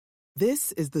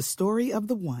This is the story of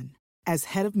the one. As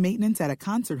head of maintenance at a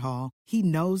concert hall, he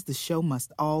knows the show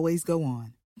must always go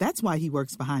on. That's why he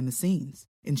works behind the scenes,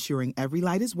 ensuring every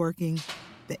light is working,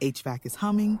 the HVAC is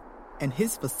humming, and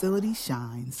his facility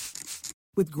shines.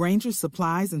 With Grainger's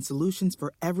supplies and solutions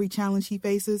for every challenge he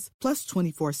faces, plus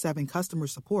 24/7 customer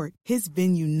support, his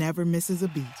venue never misses a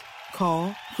beat.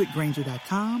 Call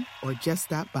quickgrainger.com or just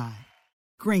stop by.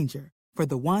 Grainger, for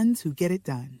the ones who get it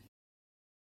done.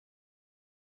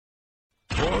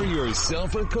 Pour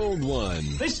yourself a cold one.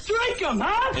 Let's drink 'em,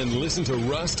 huh? And listen to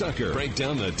Ross Tucker break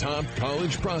down the top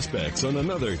college prospects on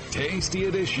another tasty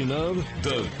edition of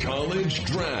The College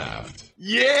Draft.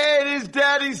 Yeah, it is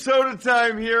Daddy Soda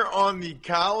time here on the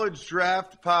College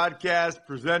Draft Podcast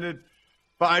presented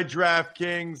by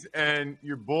DraftKings. And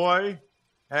your boy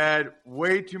had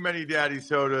way too many Daddy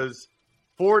Sodas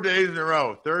 4 days in a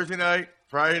row. Thursday night,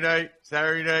 Friday night,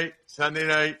 Saturday night, Sunday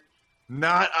night.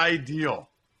 Not ideal.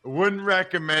 Wouldn't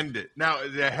recommend it. Now,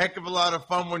 it's a heck of a lot of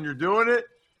fun when you're doing it,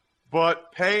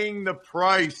 but paying the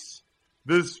price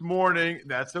this morning,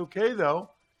 that's okay,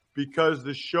 though, because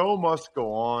the show must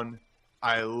go on.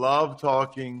 I love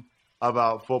talking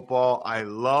about football. I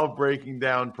love breaking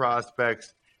down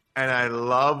prospects, and I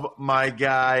love my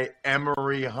guy,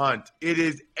 Emory Hunt. It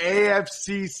is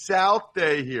AFC South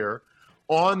Day here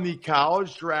on the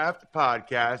College Draft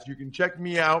Podcast. You can check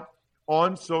me out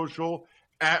on social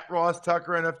at Ross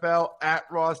Tucker NFL, at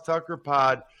Ross Tucker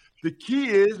Pod. The key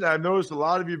is, and I've noticed a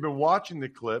lot of you have been watching the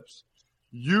clips,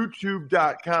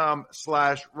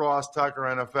 youtube.com/Ross Tucker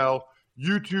NFL.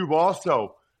 YouTube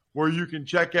also, where you can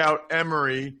check out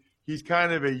Emory. He's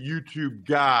kind of a YouTube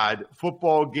god.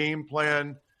 Football Game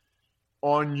Plan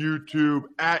on YouTube,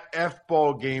 at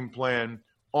F-Ball Game Plan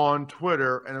on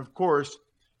Twitter. And, of course,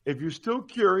 if you're still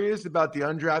curious about the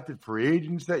undrafted free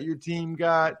agents that your team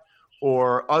got,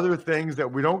 or other things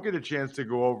that we don't get a chance to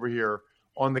go over here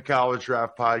on the College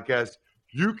Draft Podcast,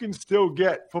 you can still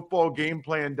get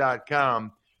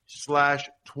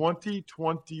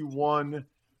footballgameplan.com/2021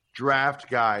 draft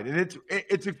guide. And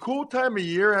it's a cool time of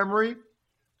year, Emory,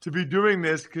 to be doing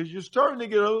this because you're starting to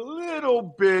get a little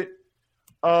bit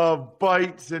of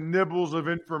bites and nibbles of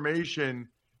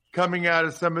information coming out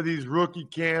of some of these rookie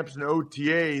camps and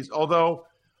OTAs. Although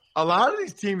a lot of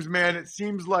these teams, man, it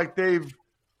seems like they've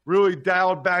really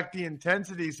dialed back the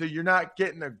intensity, so you're not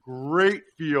getting a great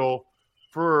feel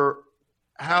for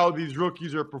how these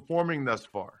rookies are performing thus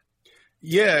far.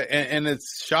 Yeah, and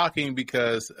it's shocking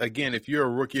because, again, if you're a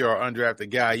rookie or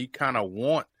undrafted guy, you kind of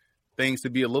want things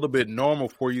to be a little bit normal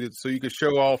for you so you can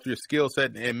show off your skill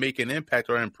set and make an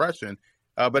impact or an impression.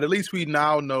 But at least we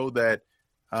now know that,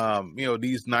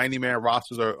 these 90-man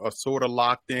rosters are sort of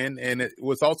locked in. And it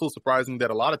was also surprising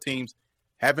that a lot of teams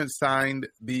haven't signed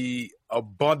the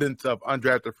abundance of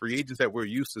undrafted free agents that we're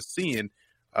used to seeing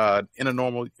in a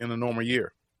normal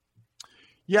year.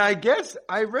 Yeah, I guess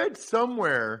I read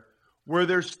somewhere where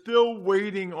they're still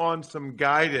waiting on some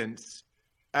guidance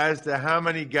as to how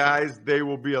many guys they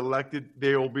will be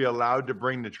allowed to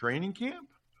bring to training camp.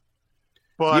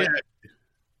 But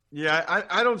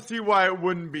I don't see why it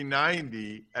wouldn't be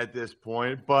 90 at this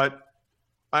point. But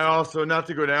I also, not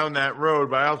to go down that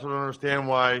road, but I also don't understand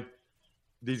why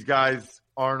these guys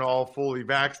aren't all fully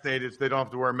vaccinated so they don't have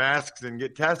to wear masks and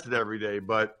get tested every day.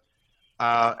 But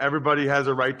everybody has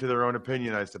a right to their own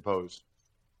opinion, I suppose.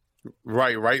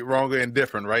 Right, wrong, or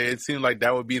indifferent, right? It seems like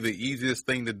that would be the easiest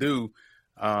thing to do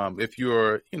if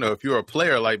you're a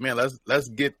player. Like, man, let's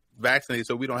get vaccinated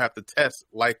so we don't have to test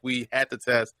like we had to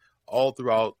test all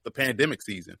throughout the pandemic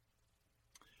season.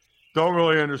 Don't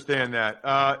really understand that.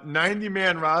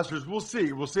 90-man rosters, we'll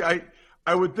see. I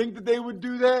would think that they would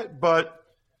do that, but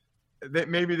that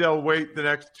maybe they'll wait the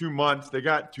next 2 months. They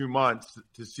got 2 months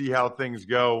to see how things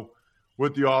go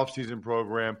with the offseason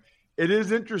program. It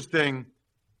is interesting,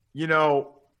 the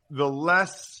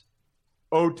less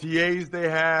OTAs they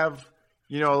have,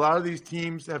 a lot of these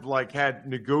teams have had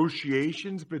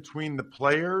negotiations between the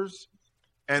players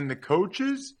and the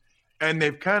coaches, and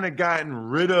they've kind of gotten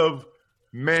rid of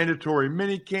mandatory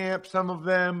mini camp, some of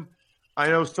them. I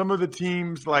know some of the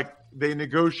teams, they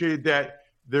negotiated that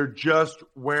they're just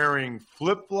wearing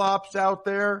flip-flops out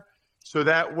there. So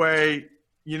that way,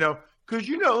 because,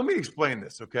 let me explain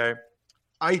this, okay?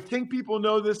 I think people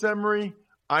know this, Emory.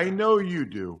 I know you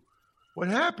do. What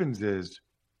happens is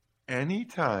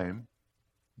anytime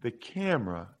the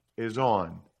camera is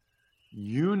on,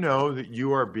 you know that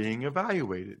you are being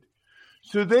evaluated.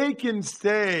 So they can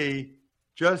say,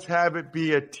 just have it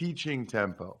be a teaching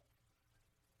tempo.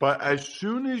 But as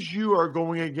soon as you are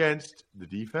going against the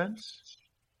defense,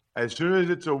 as soon as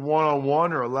it's a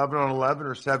 1-on-1 or 11-on-11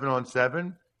 or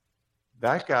 7-on-7,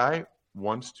 that guy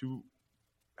wants to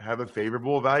have a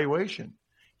favorable evaluation.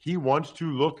 He wants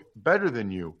to look better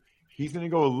than you. He's going to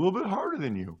go a little bit harder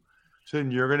than you. So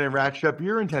then you're going to ratchet up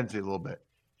your intensity a little bit.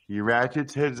 He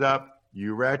ratchets his up.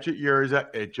 You ratchet yours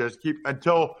up. It just keeps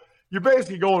until you're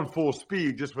basically going full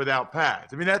speed just without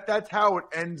pads. I mean, that's how it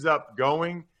ends up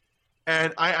going.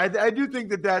 And I do think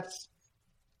that that's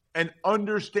an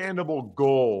understandable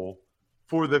goal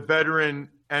for the veteran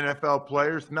NFL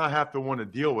players to not have to want to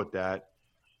deal with that.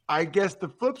 I guess the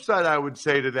flip side I would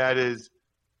say to that is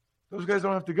those guys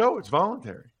don't have to go. It's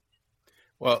voluntary.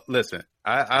 Well, listen,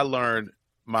 I learned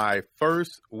my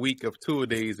first week of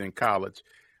two-a-days in college,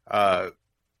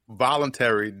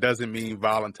 voluntary doesn't mean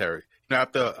voluntary.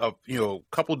 After a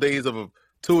couple days of a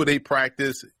two-a-day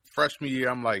practice, freshman year,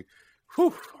 I'm like,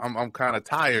 whew, I'm kind of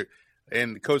tired.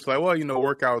 And the coach was like, well,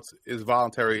 workouts is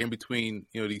voluntary in between,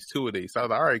 these two-a-days. So I was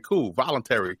like, all right, cool,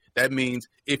 voluntary. That means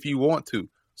if you want to.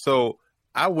 So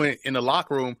I went in the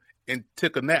locker room and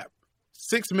took a nap.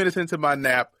 6 minutes into my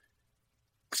nap,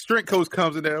 strength coach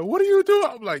comes in there. What are you doing?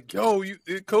 I'm like, yo,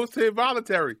 coach said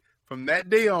voluntary. From that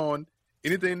day on,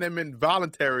 anything that meant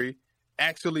voluntary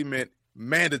actually meant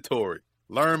mandatory.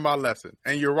 Learn my lesson.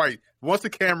 And you're right. Once the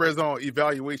camera is on,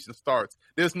 evaluation starts.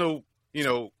 There's no,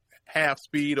 half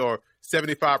speed or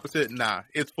 75%. Nah,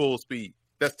 it's full speed.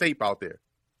 That's tape out there.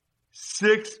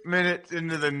 6 minutes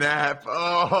into the nap.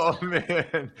 Oh,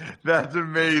 man, that's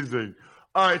amazing.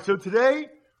 All right, so today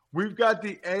we've got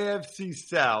the AFC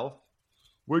South,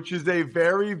 which is a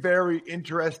very, very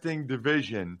interesting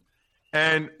division.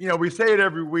 And, we say it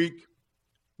every week.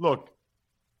 Look,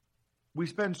 we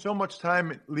spend so much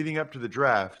time leading up to the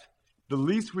draft. The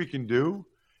least we can do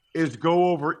is go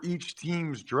over each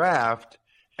team's draft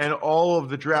and all of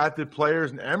the drafted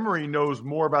players. And Emory knows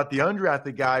more about the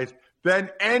undrafted guys than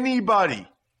anybody.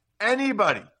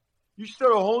 Anybody. You should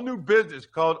start a whole new business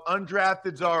called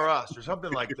Undrafteds Are Us or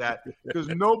something like that because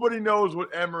nobody knows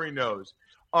what Emory knows.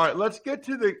 All right, let's get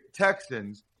to the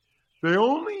Texans. They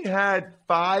only had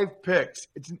 5 picks.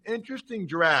 It's an interesting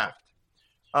draft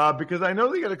because I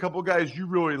know they got a couple guys you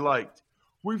really liked.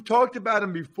 We've talked about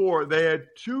them before. They had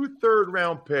 2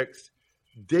 third-round picks,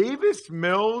 Davis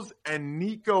Mills and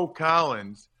Nico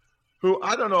Collins, who,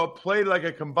 I don't know, played like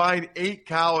a combined 8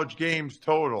 college games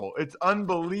total. It's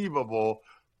unbelievable.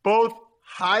 Both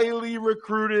highly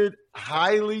recruited,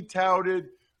 highly touted,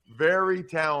 very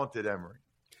talented, Emory.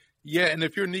 Yeah, and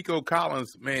if you're Nico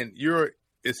Collins, man, you're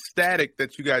ecstatic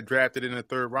that you got drafted in the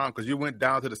 3rd round because you went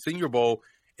down to the Senior Bowl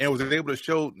and was able to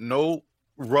show no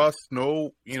rust,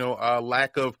 no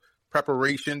lack of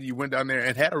preparation. You went down there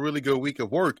and had a really good week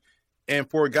of work. And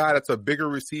for a guy that's a bigger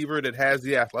receiver that has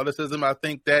the athleticism, I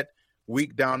think that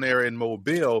week down there in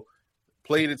Mobile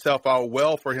played itself out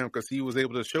well for him because he was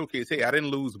able to showcase, hey, I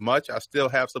didn't lose much. I still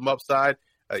have some upside.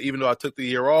 Even though I took the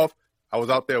year off, I was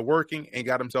out there working and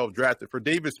got himself drafted. For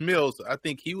Davis Mills, I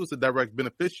think he was the direct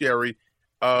beneficiary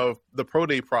of the pro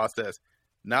day process.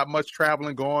 Not much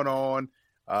traveling going on.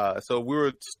 So we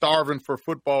were starving for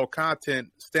football content.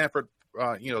 Stanford,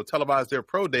 televised their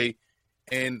pro day.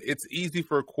 And it's easy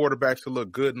for quarterbacks to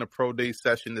look good in a pro day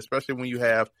session, especially when you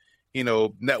have,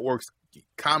 networks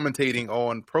commentating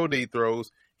on pro day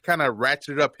throws, kind of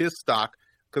ratcheted up his stock.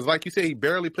 Because like you say, he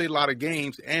barely played a lot of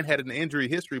games and had an injury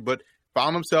history, but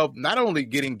found himself not only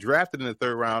getting drafted in the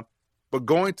 3rd round, but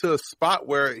going to a spot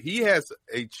where he has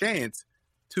a chance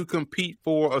to compete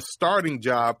for a starting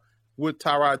job with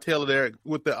Tyrod Taylor there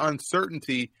with the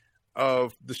uncertainty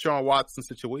of Deshaun Watson's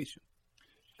situation.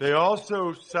 They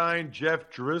also signed Jeff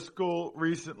Driscoll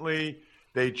recently.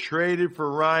 They traded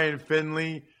for Ryan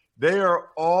Finley. They are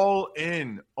all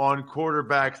in on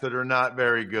quarterbacks that are not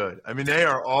very good. I mean, they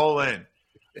are all in.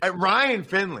 At Ryan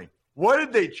Finley, what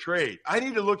did they trade? I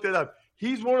need to look that up.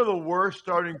 He's one of the worst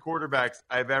starting quarterbacks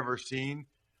I've ever seen.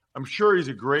 I'm sure he's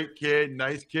a great kid,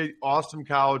 nice kid, awesome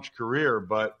college career,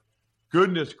 but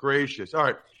goodness gracious. All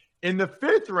right, in the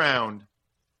 5th round,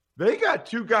 they got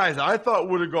 2 guys I thought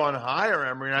would have gone higher,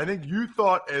 Emory, and I think you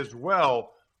thought as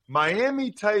well.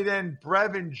 Miami tight end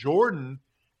Brevin Jordan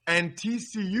and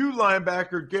TCU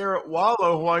linebacker Garrett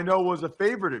Wallow, who I know was a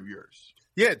favorite of yours.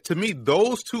 Yeah, to me,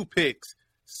 those 2 picks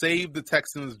saved the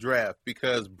Texans draft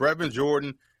because Brevin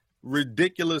Jordan,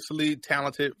 ridiculously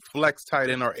talented flex tight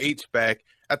end or H-back.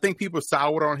 I think people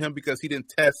soured on him because he didn't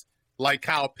test like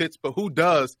Kyle Pitts, but who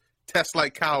does test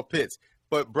like Kyle Pitts?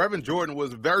 But Brevin Jordan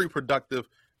was very productive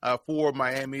for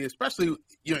Miami, especially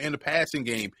in the passing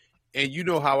game. And you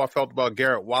know how I felt about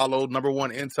Garrett Wallow, number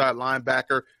 1 inside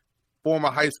linebacker, former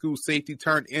high school safety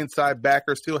turned inside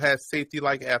backer, still has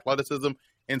safety-like athleticism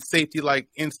and safety-like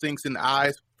instincts and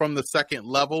eyes from the 2nd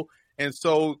level. And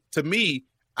so, to me,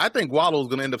 I think Wallow is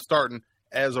going to end up starting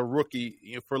as a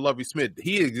rookie for Lovie Smith.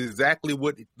 He is exactly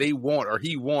what they want, or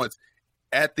he wants,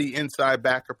 at the inside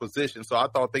backer position. So I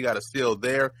thought they got a steal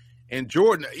there. And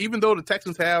Jordan, even though the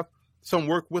Texans have some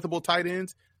work-withable tight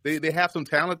ends, they have some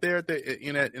talent there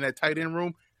in that tight end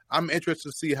room. I'm interested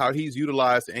to see how he's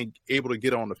utilized and able to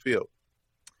get on the field.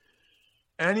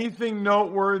 Anything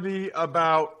noteworthy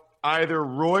about either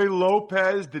Roy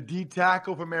Lopez, the D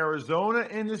tackle from Arizona,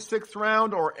 in the 6th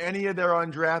round, or any of their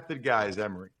undrafted guys,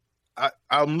 Emory?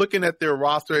 I'm looking at their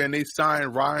roster, and they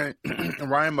signed Ryan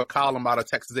McCollum out of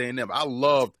Texas A&M. I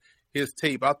loved his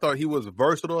tape. I thought he was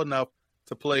versatile enough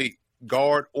to play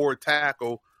guard or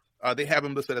tackle. They have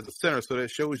him listed as a center, so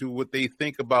that shows you what they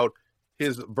think about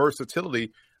his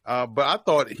versatility. But I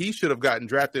thought he should have gotten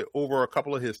drafted over a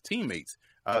couple of his teammates.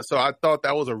 So I thought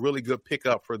that was a really good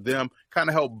pickup for them, kind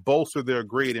of helped bolster their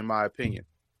grade, in my opinion.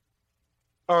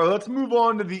 All right, let's move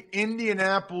on to the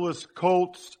Indianapolis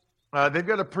Colts. They've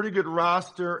got a pretty good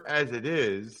roster as it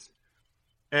is.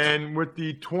 And with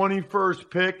the 21st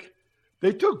pick,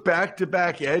 they took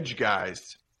back-to-back edge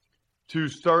guys to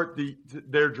start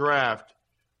their draft.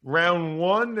 Round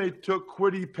 1, they took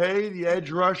Kwity Paye, the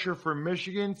edge rusher from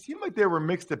Michigan. Seemed like there were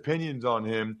mixed opinions on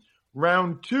him.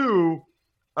 Round 2,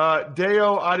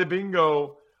 Dayo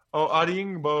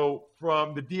Adeyingbo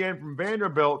from the DN from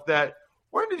Vanderbilt.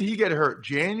 When did he get hurt?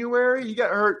 January? He got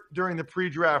hurt during the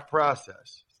pre-draft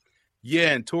process. Yeah,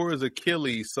 and tore his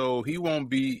Achilles, so he won't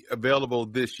be available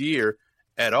this year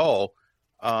at all.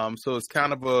 So it's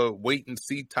kind of a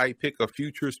wait-and-see type pick, a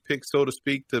futures pick, so to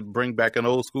speak, to bring back an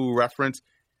old-school reference.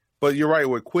 But you're right,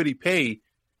 with Kwity Paye,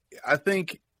 I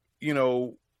think,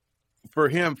 for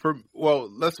him, from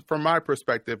my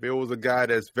perspective, it was a guy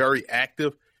that's very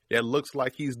active, that looks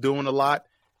like he's doing a lot.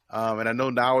 And I know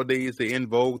nowadays the in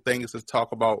vogue thing is to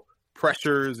talk about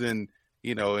pressures and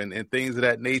things of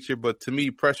that nature. But to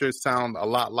me, pressures sound a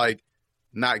lot like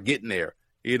not getting there,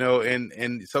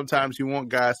 and sometimes you want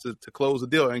guys to close the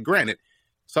deal. And granted,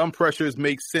 some pressures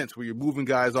make sense where you're moving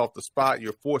guys off the spot,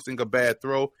 you're forcing a bad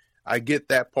throw. I get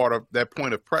that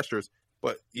point of pressures,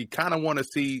 but you kind of want to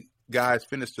see guys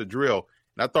finish the drill.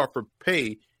 And I thought for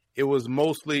Paye, it was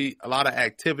mostly a lot of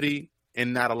activity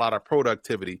and not a lot of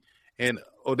productivity. And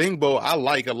Adeyingbo, I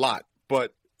like a lot,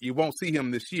 but you won't see him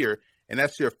this year. And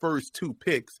that's your first 2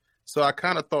 picks. So I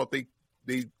kind of thought they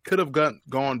could have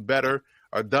gone better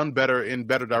or done better in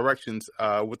better directions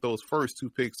with those first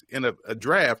 2 picks in a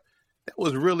draft. That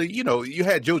was really, you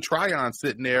had Joe Tryon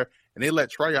sitting there, and they let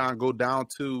Tryon go down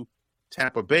to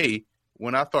Tampa Bay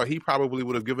when I thought he probably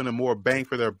would have given them more bang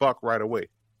for their buck right away.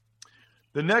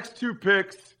 The next 2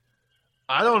 picks,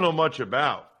 I don't know much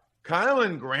about.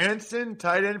 Kylan Granson,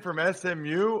 tight end from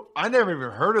SMU. I never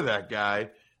even heard of that guy.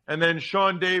 And then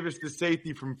Sean Davis, the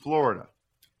safety from Florida.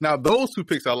 Now, those 2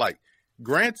 picks I like.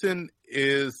 Granson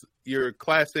is your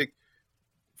classic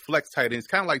flex tight end. It's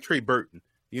kind of like Trey Burton,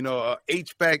 a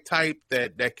H-back type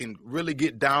that can really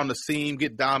get down the seam,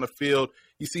 get down the field.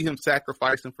 You see him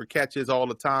sacrificing for catches all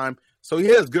the time. So he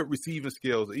has good receiving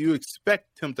skills. You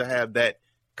expect him to have that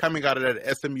coming out of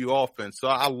that SMU offense. So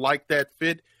I like that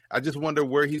fit. I just wonder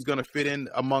where he's going to fit in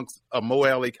amongst a Mo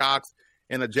Alley-Cox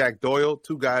and a Jack Doyle,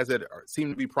 2 guys that seem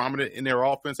to be prominent in their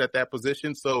offense at that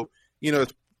position. So,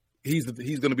 he's going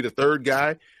to be the 3rd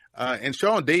guy. And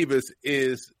Sean Davis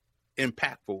is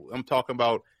impactful. I'm talking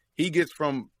about he gets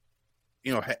from,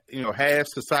 hash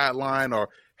to sideline or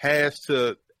hash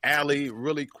to alley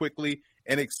really quickly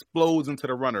and explodes into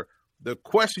the runner. The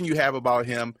question you have about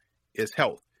him is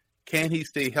health. Can he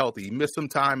stay healthy? He missed some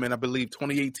time in, I believe,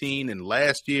 2018 and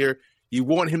last year. You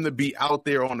want him to be out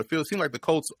there on the field. It seems like the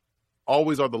Colts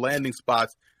always are the landing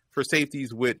spots for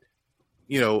safeties with,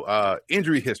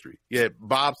 injury history. You had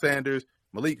Bob Sanders,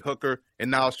 Malik Hooker, and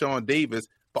now Sean Davis.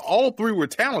 But all 3 were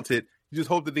talented. You just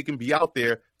hope that they can be out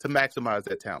there to maximize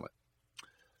that talent.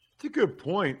 That's a good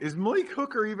point. Is Malik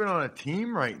Hooker even on a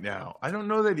team right now? I don't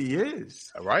know that he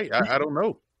is. All right. I don't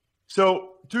know.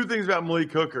 So 2 things about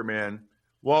Malik Hooker, man,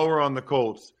 while we're on the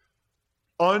Colts.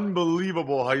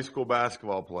 Unbelievable high school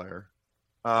basketball player.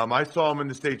 I saw him in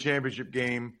the state championship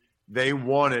game. They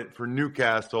won it for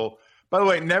Newcastle. By the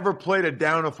way, never played a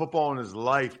down of football in his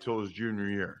life till his junior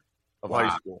year of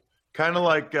high school. Kind of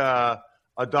like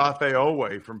Adafe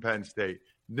Owe from Penn State.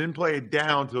 Didn't play it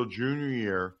down till junior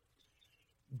year.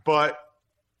 But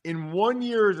in 1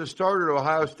 year as a starter at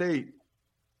Ohio State,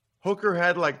 Hooker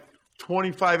had like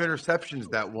 25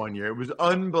 interceptions that 1 year. It was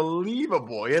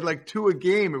unbelievable. He had like 2 a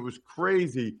game. It was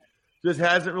crazy. Just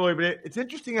hasn't really been. It's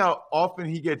interesting how often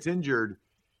he gets injured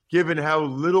given how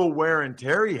little wear and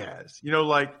tear he has.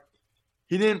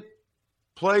 He didn't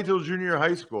play till junior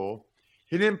high school.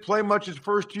 He didn't play much his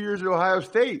first 2 years at Ohio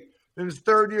State. In his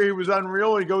third year, he was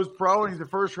unreal. He goes pro, and he's a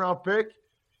first-round pick.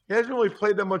 He hasn't really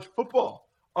played that much football.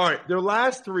 All right, their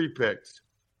last 3 picks,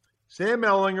 Sam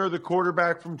Ehlinger, the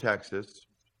quarterback from Texas.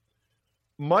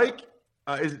 Mike,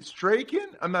 is it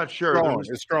Straken? I'm not sure.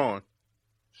 It's Strachan.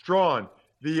 Strachan,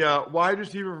 the wide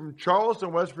receiver from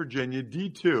Charleston, West Virginia,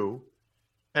 D2.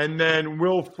 And then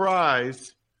Will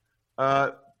Fries,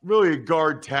 really a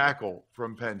guard tackle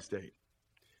from Penn State.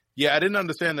 Yeah, I didn't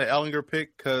understand the Ehlinger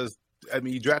pick because,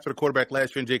 you drafted a quarterback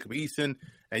last year in Jacob Eason,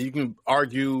 and you can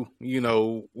argue,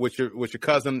 with your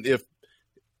cousin if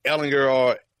Ehlinger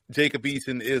or Jacob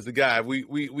Eason is the guy.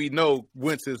 We know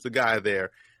Wentz is the guy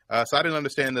there. So I didn't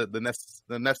understand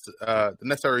the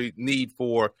necessary need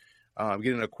for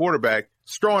getting a quarterback.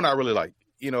 Strachan I really like.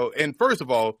 And first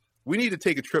of all, we need to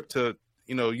take a trip to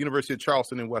University of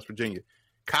Charleston in West Virginia.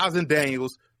 Cousin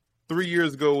Daniels 3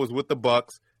 years ago was with the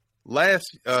Bucks.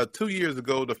 2 years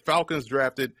ago, the Falcons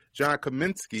drafted John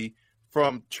Kaminsky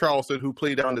from Charleston, who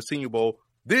played down the Senior Bowl.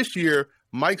 This year,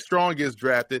 Mike Strong gets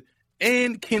drafted,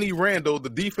 and Kenny Randall, the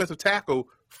defensive tackle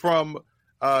from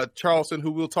Charleston,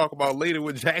 who we'll talk about later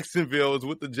with Jacksonville, is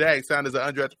with the Jags, signed as an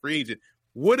undrafted free agent.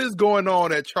 What is going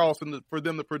on at Charleston for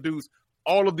them to produce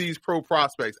all of these pro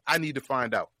prospects? I need to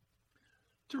find out.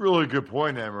 It's a really good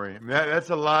point, Emery. That's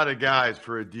a lot of guys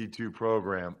for a D2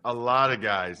 program. A lot of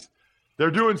guys. They're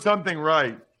doing something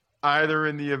right, either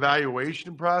in the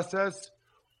evaluation process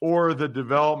or the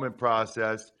development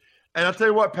process. And I'll tell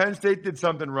you what, Penn State did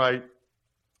something right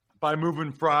by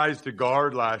moving Fries to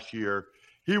guard last year.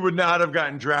 He would not have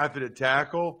gotten drafted at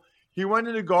tackle. He went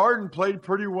into guard and played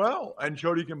pretty well and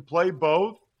showed he can play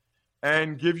both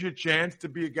and gives you a chance to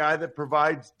be a guy that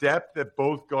provides depth at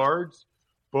both guards,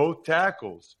 both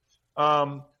tackles.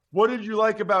 What did you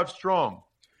like about Strong?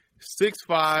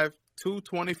 6'5",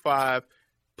 225,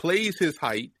 plays his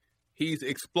height. He's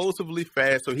explosively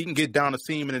fast, so he can get down the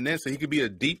seam in an instant. He could be a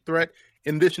deep threat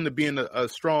in addition to being a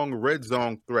strong red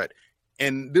zone threat.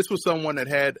 And this was someone that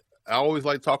I always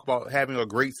like to talk about having a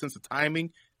great sense of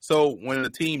timing. So when the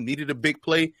team needed a big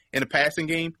play in a passing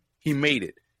game, he made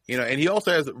it. And he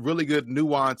also has really good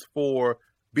nuance for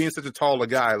being such a taller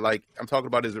guy. Like I'm talking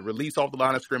about his release off the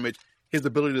line of scrimmage, his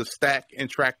ability to stack and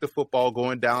track the football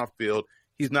going downfield.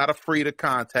 He's not afraid of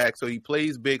contact, so he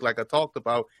plays big like I talked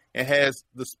about and has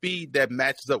the speed that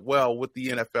matches up well with the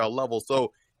NFL level.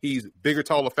 So he's bigger,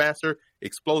 taller, faster,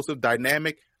 explosive,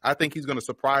 dynamic. I think he's going to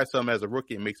surprise some as a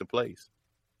rookie and make some plays.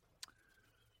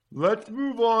 Let's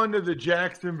move on to the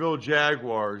Jacksonville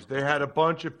Jaguars. They had a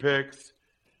bunch of picks.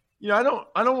 I don't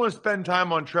want to spend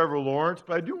time on Trevor Lawrence,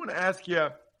 but I do want to ask you,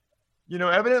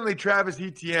 evidently Travis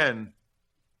Etienne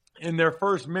in their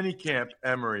first minicamp,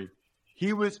 Emery,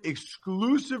 he was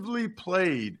exclusively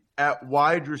played at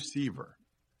wide receiver.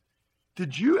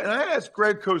 And I asked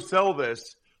Greg Cosell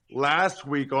this last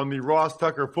week on the Ross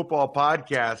Tucker Football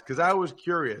Podcast because I was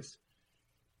curious.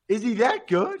 Is he that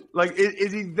good? Like,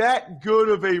 is he that good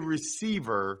of a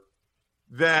receiver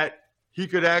that he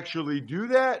could actually do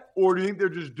that? Or do you think they're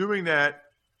just doing that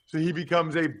so he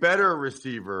becomes a better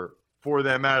receiver for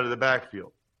them out of the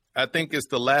backfield? I think it's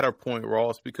the latter point,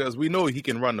 Ross, because we know he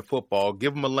can run the football.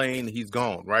 Give him a lane, he's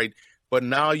gone, right? But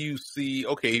now you see,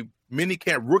 okay,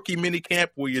 rookie minicamp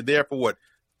where you're there for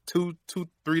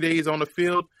 3 days on the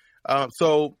field.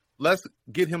 So let's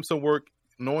get him some work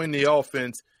knowing the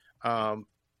offense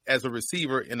as a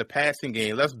receiver in the passing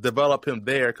game. Let's develop him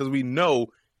there because we know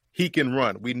he can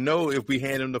run. We know if we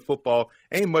hand him the football,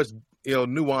 ain't much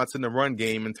nuance in the run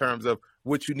game in terms of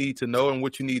what you need to know and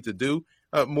what you need to do.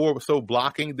 More so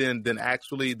blocking than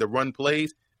actually the run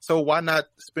plays. So why not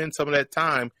spend some of that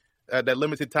time, that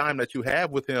limited time that you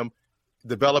have with him,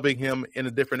 developing him in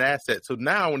a different asset? So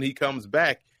now when he comes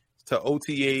back to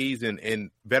OTAs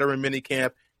and veteran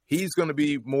minicamp, he's going to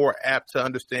be more apt to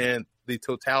understand the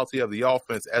totality of the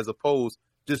offense as opposed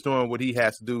just knowing what he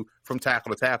has to do from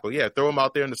tackle to tackle. Yeah, throw him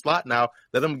out there in the slot now.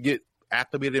 Let him get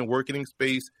acclimated in working in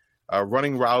space,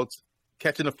 running routes,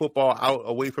 catching the football out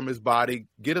away from his body,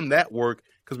 get him that work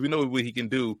because we know what he can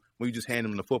do when you just hand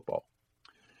him the football.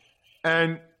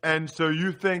 And so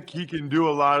you think he can do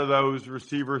a lot of those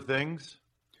receiver things?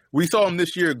 We saw him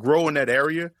this year grow in that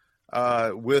area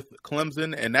with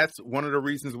Clemson, and that's one of the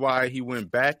reasons why he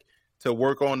went back to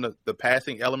work on the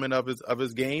passing element of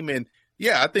his game. And,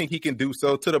 yeah, I think he can do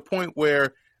so to the point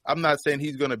where I'm not saying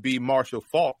he's going to be Marshall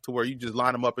Faulk to where you just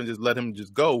line him up and just let him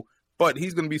just go, but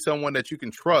he's going to be someone that you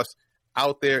can trust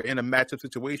out there in a matchup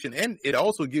situation. And it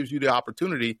also gives you the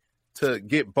opportunity to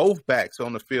get both backs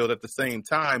on the field at the same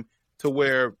time to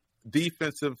where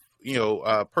defensive,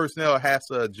 personnel has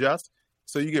to adjust.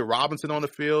 So you get Robinson on the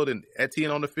field and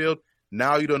Etienne on the field.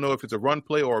 Now you don't know if it's a run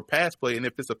play or a pass play. And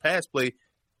if it's a pass play,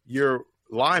 your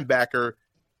linebacker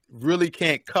really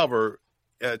can't cover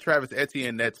Travis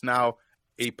Etienne that's now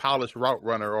a polished route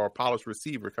runner or a polished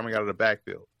receiver coming out of the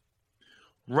backfield.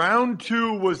 Round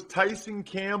 2 was Tyson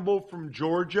Campbell from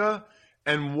Georgia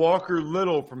and Walker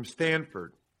Little from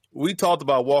Stanford. We talked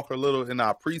about Walker Little in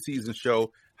our preseason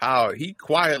show, how he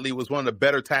quietly was one of the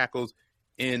better tackles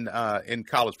in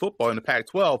college football in the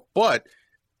Pac-12, but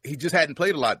he just hadn't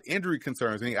played a lot. Injury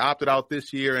concerns, and he opted out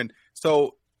this year. And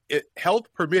so,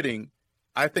 health permitting,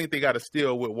 I think they got a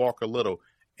steal with Walker Little.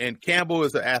 And Campbell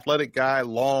is an athletic guy,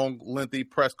 long, lengthy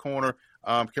press corner,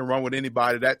 can run with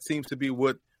anybody. That seems to be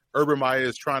what Urban Meyer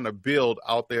is trying to build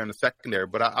out there in the secondary.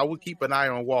 But I would keep an eye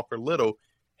on Walker Little.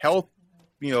 Health,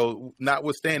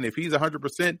 notwithstanding, if he's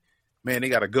 100%, man, they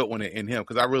got a good one in him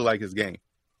because I really like his game.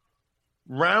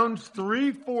 Rounds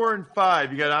 3, 4, and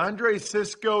 5. You got Andre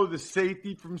Cisco, the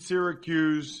safety from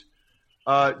Syracuse,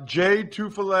 Jay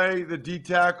Tufele, the D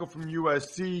tackle from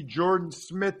USC, Jordan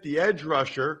Smith, the edge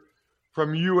rusher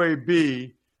from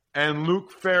UAB, and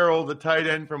Luke Farrell, the tight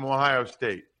end from Ohio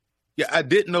State. Yeah, I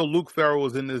didn't know Luke Farrell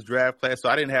was in this draft class, so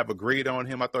I didn't have a grade on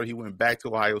him. I thought he went back to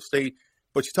Ohio State.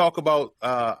 But you talk about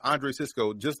Andre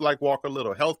Cisco, just like Walker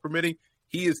Little, health permitting,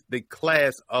 he is the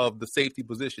class of the safety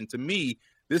position. To me,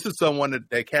 this is someone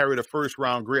that carried a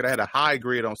first-round grade. I had a high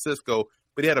grade on Cisco,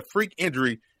 but he had a freak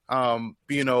injury,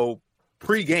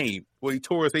 pre-game where he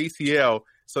tore his ACL.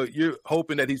 So you're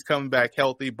hoping that he's coming back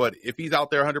healthy. But if he's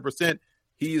out there 100%,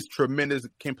 he is tremendous,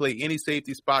 can play any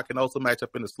safety spot, can also match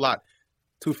up in the slot.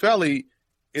 Tufele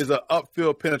is an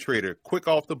upfield penetrator, quick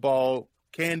off the ball,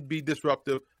 can be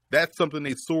disruptive. That's something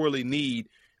they sorely need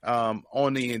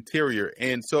on the interior.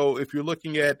 And so if you're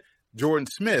looking at Jordan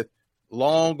Smith,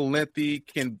 long, lengthy,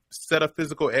 can set a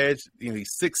physical edge.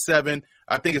 He's 6'7".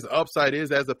 I think his upside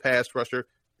is as a pass rusher.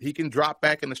 He can drop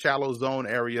back in the shallow zone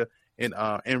area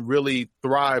and really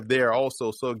thrive there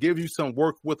also. So it gives you some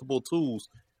work-withable tools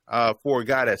for a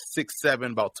guy that's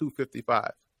 6'7", about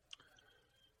 255.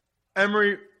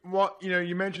 Emory,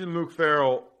 you mentioned Luke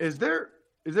Farrell. Is there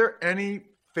any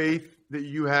faith that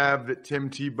you have that Tim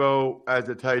Tebow as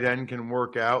a tight end can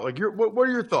work out? Like, what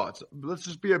are your thoughts? Let's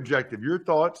just be objective. Your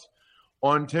thoughts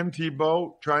on Tim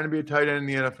Tebow trying to be a tight end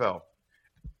in the NFL?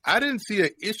 I didn't see an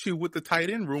issue with the tight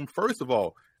end room. First of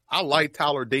all, I like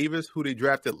Tyler Davis, who they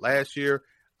drafted last year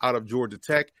out of Georgia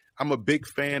Tech. I'm a big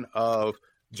fan of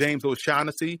James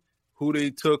O'Shaughnessy, who they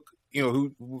took,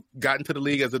 who got into the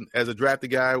league as a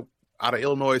drafted guy out of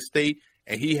Illinois State,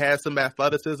 and he has some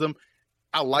athleticism.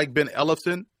 I like Ben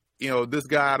Ellefson. This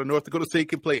guy out of North Dakota State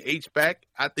can play H-back.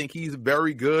 I think he's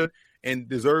very good and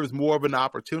deserves more of an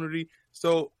opportunity.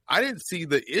 So I didn't see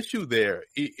the issue there.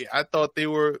 I thought they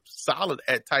were solid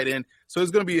at tight end. So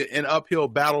it's going to be an uphill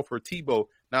battle for Tebow.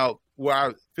 Now, where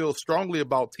I feel strongly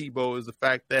about Tebow is the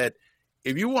fact that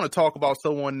if you want to talk about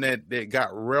someone that got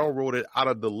railroaded out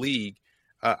of the league,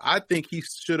 I think he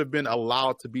should have been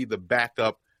allowed to be the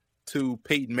backup to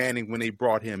Peyton Manning when they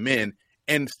brought him in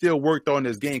and still worked on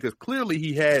his game, because clearly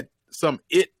he had some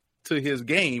it to his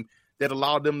game that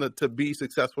allowed them to be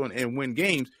successful and win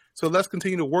games. So let's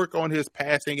continue to work on his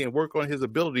passing and work on his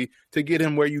ability to get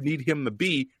him where you need him to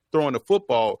be throwing the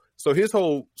football. So his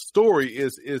whole story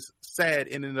is sad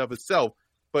in and of itself.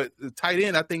 But the tight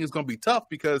end, I think, is going to be tough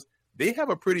because they have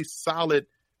a pretty solid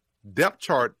depth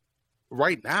chart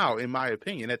right now, in my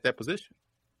opinion, at that position.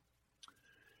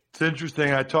 It's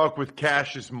interesting. I talked with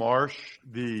Cassius Marsh,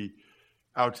 the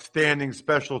outstanding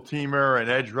special teamer and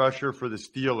edge rusher for the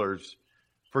Steelers,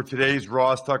 for today's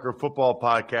Ross Tucker football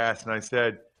podcast. And I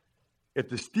said, if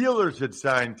the Steelers had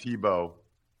signed Tebow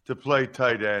to play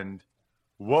tight end,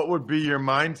 what would be your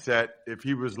mindset if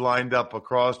he was lined up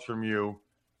across from you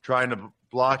trying to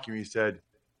block you? He said,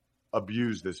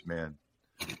 abuse this man.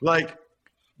 Like,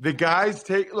 the guys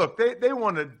they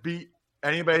want to beat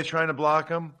anybody trying to block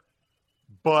him,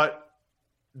 but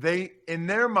in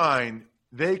their mind,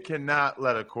 they cannot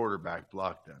let a quarterback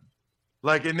block them.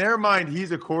 Like, in their mind,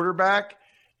 he's a quarterback,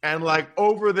 and like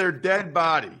over their dead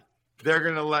body, they're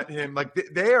going to let him, like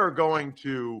they are going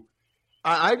to,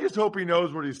 I just hope he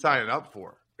knows what he's signing up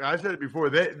for. I said it before,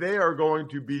 they are going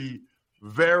to be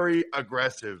very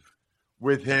aggressive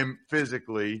with him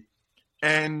physically.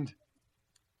 And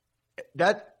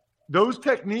those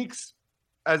techniques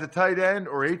as a tight end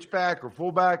or H-back or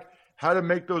fullback, how to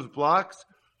make those blocks,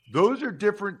 those are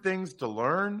different things to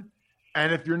learn.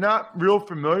 And if you're not real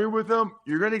familiar with them,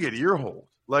 you're going to get earholed.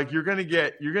 Like you're going to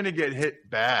get hit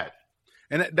bad.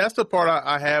 And that's the part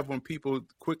I have when people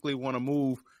quickly want to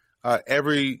move just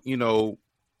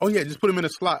put him in a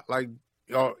slot, like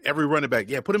every running back.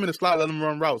 Yeah, put him in a slot, let him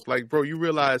run routes. Like, bro, you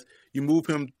realize you move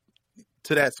him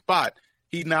to that spot,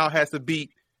 he now has to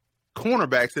beat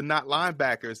cornerbacks and not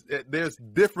linebackers. There's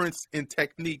difference in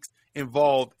techniques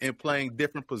involved in playing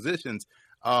different positions.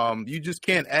 You just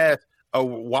can't ask a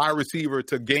wide receiver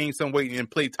to gain some weight and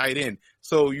play tight end.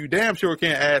 So you damn sure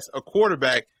can't ask a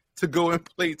quarterback to go and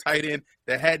play tight end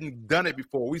that hadn't done it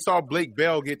before. We saw Blake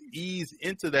Bell get eased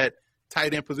into that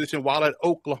tight end position while at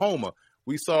Oklahoma.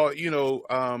 We saw,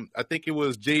 I think it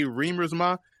was Jay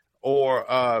Remersma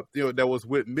that was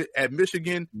at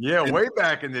Michigan. Yeah, way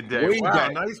back in the day. Wow,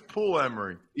 nice pull,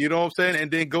 Emory. You know what I'm saying?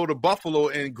 And then go to Buffalo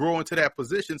and grow into that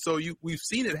position. So we've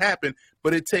seen it happen,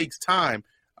 but it takes time.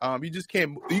 You just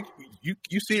can't.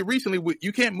 You see it recently.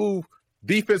 You can't move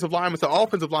defensive linemen to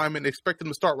offensive linemen and expect them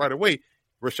to start right away.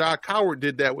 Rashad Coward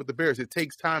did that with the Bears. It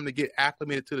takes time to get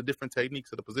acclimated to the different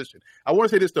techniques of the position. I want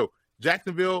to say this, though.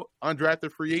 Jacksonville,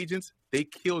 undrafted free agents, they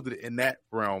killed it in that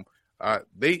realm.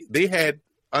 They had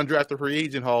undrafted free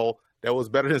agent haul that was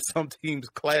better than some teams'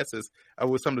 classes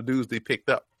with some of the dudes they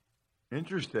picked up.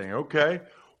 Interesting. Okay.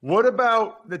 What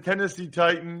about the Tennessee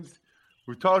Titans?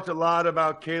 We've talked a lot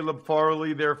about Caleb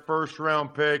Farley, their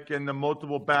first-round pick, and the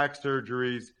multiple back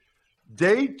surgeries.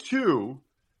 Day 2,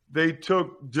 they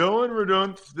took Dylan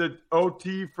Raduntz, the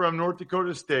OT from North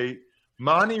Dakota State,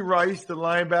 Monty Rice, the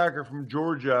linebacker from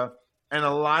Georgia, and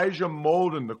Elijah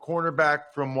Molden, the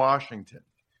cornerback from Washington.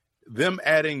 Them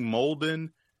adding Molden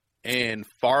and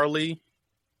Farley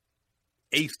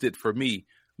aced it for me.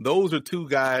 Those are two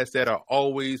guys that are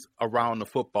always around the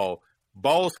football.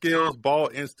 Ball skills, ball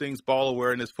instincts, ball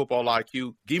awareness, football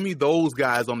IQ. Give me those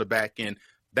guys on the back end.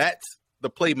 That's the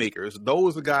playmakers.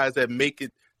 Those are guys that make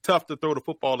it tough to throw the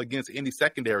football against any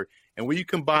secondary. And when you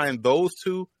combine those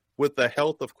two with the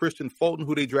health of Christian Fulton,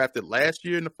 who they drafted last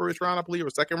year in the first round, I believe, or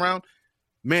second round,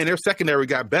 man, their secondary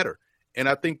got better. And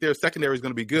I think their secondary is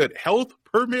going to be good. Health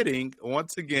permitting,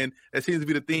 once again, that seems to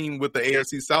be the theme with the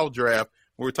AFC South draft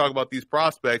when we talk about these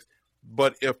prospects.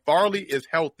 But if Farley is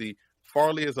healthy,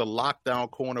 Farley is a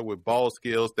lockdown corner with ball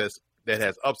skills that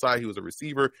has upside. He was a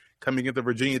receiver coming into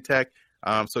Virginia Tech.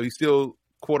 So he still,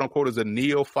 quote unquote, is a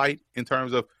neophyte in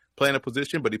terms of playing a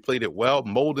position, but he played it well.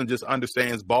 Molden just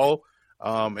understands ball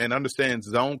and understands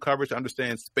zone coverage,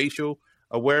 understands spatial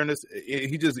awareness.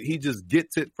 He just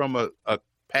gets it from a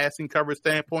passing coverage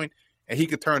standpoint, and he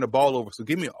could turn the ball over. So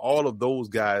give me all of those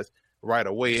guys right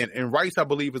away. And Rice, I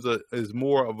believe, is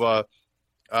more of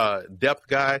a depth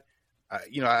guy.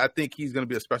 I think he's going to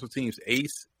be a special teams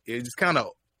ace. It just kind of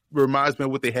reminds me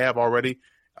of what they have already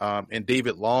in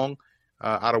David Long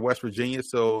out of West Virginia.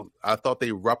 So I thought they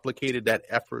replicated that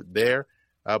effort there.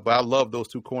 But I love those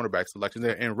two cornerback selections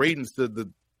there. And Radunz, the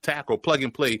tackle, plug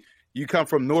and play. You come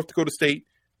from North Dakota State,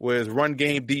 where it's run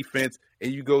game defense,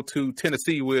 and you go to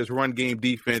Tennessee, where it's run game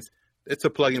defense. It's a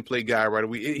plug and play guy right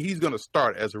away. He's going to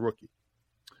start as a rookie.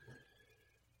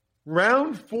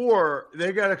 Round 4,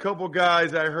 they got a couple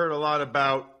guys I heard a lot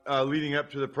about leading up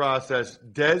to the process.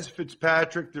 Dez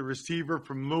Fitzpatrick, the receiver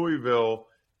from Louisville,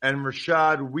 and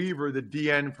Rashad Weaver, the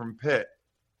DN from Pitt.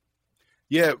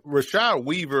 Yeah, Rashad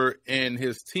Weaver and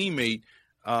his teammate,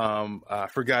 I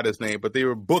forgot his name, but they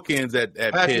were bookends at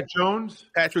Pitt.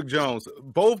 Patrick Jones.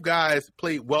 Both guys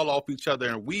played well off each other,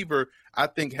 and Weaver, I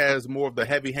think, has more of the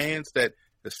heavy hands that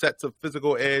sets a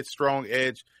physical edge, strong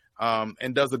edge,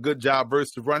 and does a good job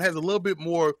versus the run. Has a little bit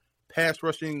more pass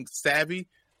rushing savvy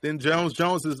than Jones.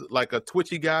 Jones is like a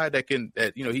twitchy guy that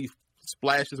he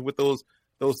splashes with those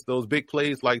big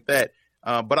plays like that.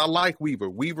 But I like Weaver.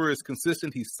 Weaver is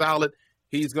consistent. He's solid.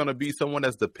 He's going to be someone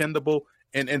that's dependable.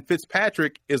 And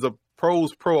Fitzpatrick is a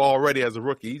pro's pro already as a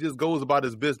rookie. He just goes about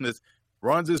his business,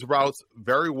 runs his routes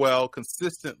very well,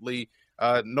 consistently.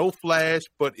 No flash,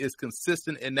 but is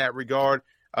consistent in that regard.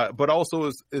 But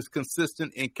also is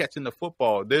consistent in catching the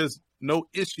football. There's no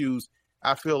issues,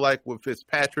 I feel like, with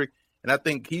Fitzpatrick. And I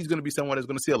think he's going to be someone that's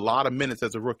going to see a lot of minutes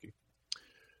as a rookie.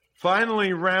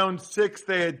 Finally, round 6,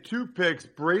 they had 2 picks.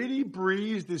 Brady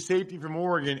Breeze, the safety from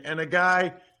Oregon, and a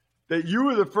guy that you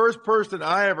were the first person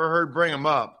I ever heard bring him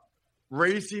up,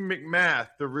 Racey McMath,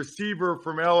 the receiver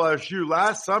from LSU.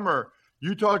 Last summer,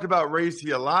 you talked about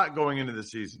Racey a lot going into the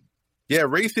season. Yeah,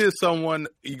 Racey is someone,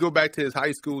 you go back to his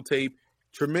high school tape,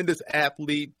 tremendous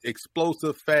athlete,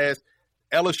 explosive, fast.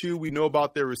 LSU, we know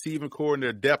about their receiving core and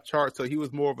their depth chart, so he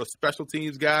was more of a special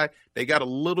teams guy. They got a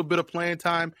little bit of playing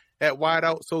time at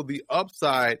wideout, so the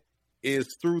upside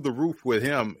is through the roof with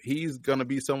him. He's going to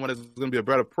be someone that's going to be a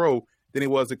better pro than he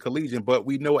was at collegiate, but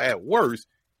we know at worst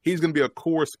he's going to be a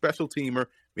core special teamer,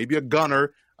 maybe a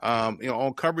gunner,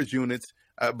 on coverage units,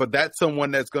 but that's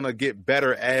someone that's going to get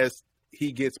better as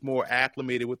he gets more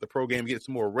acclimated with the program, gets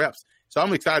more reps. So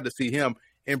I'm excited to see him.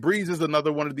 And Breeze is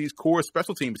another one of these core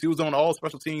special teams. He was on all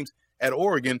special teams at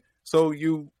Oregon. So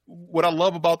what I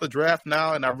love about the draft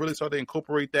now, and I really started to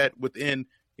incorporate that within,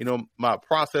 my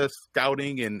process,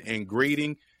 scouting and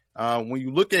grading. When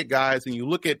you look at guys and you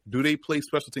look at, do they play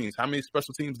special teams? How many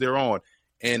special teams they're on?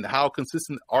 And how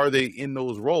consistent are they in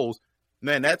those roles?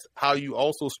 Man, that's how you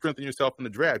also strengthen yourself in the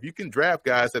draft. You can draft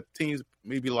guys that teams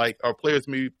maybe like, or players,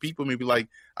 maybe people maybe like,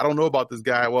 I don't know about this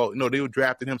guy. Well, no, they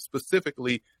drafted him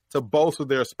specifically to bolster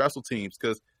their special teams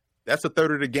because that's a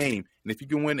third of the game. And if you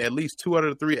can win at least 2 out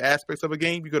of the 3 aspects of a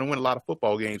game, you're going to win a lot of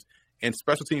football games. And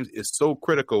special teams is so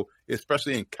critical,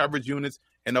 especially in coverage units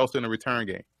and also in the return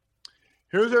game.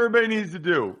 Here's what everybody needs to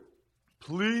do.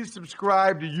 Please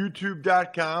subscribe to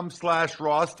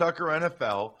youtube.com/Ross Tucker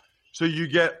NFL so you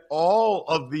get all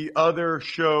of the other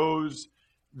shows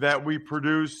that we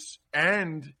produce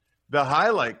and the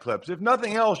highlight clips. If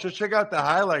nothing else, just check out the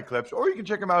highlight clips, or you can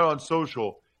check them out on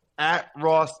social at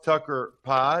Ross Tucker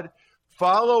Pod.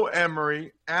 Follow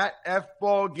Emory at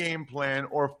FBall Game Plan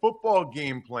or Football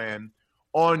Game Plan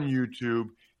on YouTube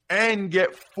and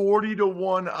get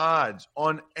 40-1 odds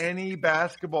on any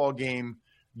basketball game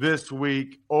this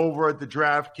week over at the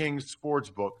DraftKings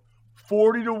Sportsbook.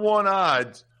 40-1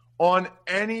 odds on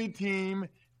any team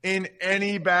in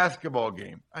any basketball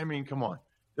game. I mean, come on.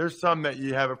 There's some that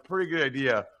you have a pretty good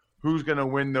idea who's going to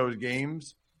win those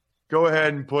games. Go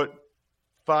ahead and put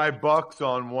 $5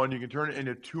 on one. You can turn it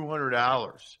into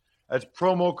 $200. That's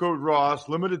promo code Ross,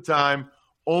 limited time,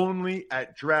 only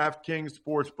at DraftKings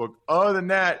Sportsbook. Other than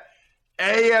that,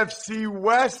 AFC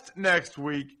West next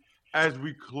week as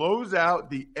we close out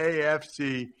the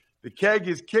AFC. The keg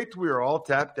is kicked. We are all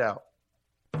tapped out.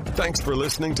 Thanks for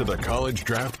listening to the College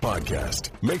Draft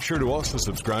Podcast. Make sure to also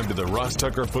subscribe to the Ross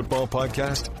Tucker Football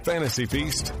Podcast, Fantasy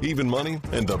Feast, Even Money,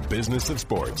 and The Business of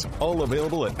Sports. All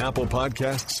available at Apple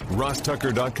Podcasts,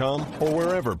 rosstucker.com, or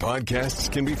wherever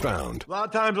podcasts can be found. A lot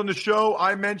of times on the show,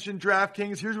 I mentioned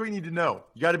DraftKings. Here's what you need to know.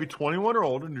 You got to be 21 or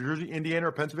older, New Jersey, Indiana,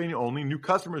 or Pennsylvania only. New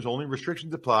customers only.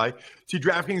 Restrictions apply. See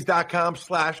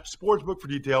DraftKings.com/sportsbook for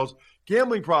details.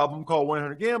 Gambling problem, call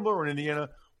 1-800-GAMBLER, or in Indiana,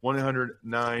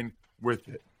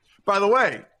 1-800-9-WITH-IT. By the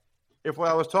way, if what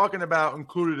I was talking about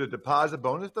included a deposit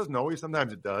bonus, doesn't always,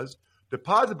 sometimes it does.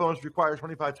 Deposit bonus requires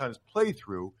 25 times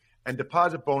playthrough, and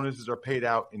deposit bonuses are paid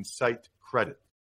out in site credit.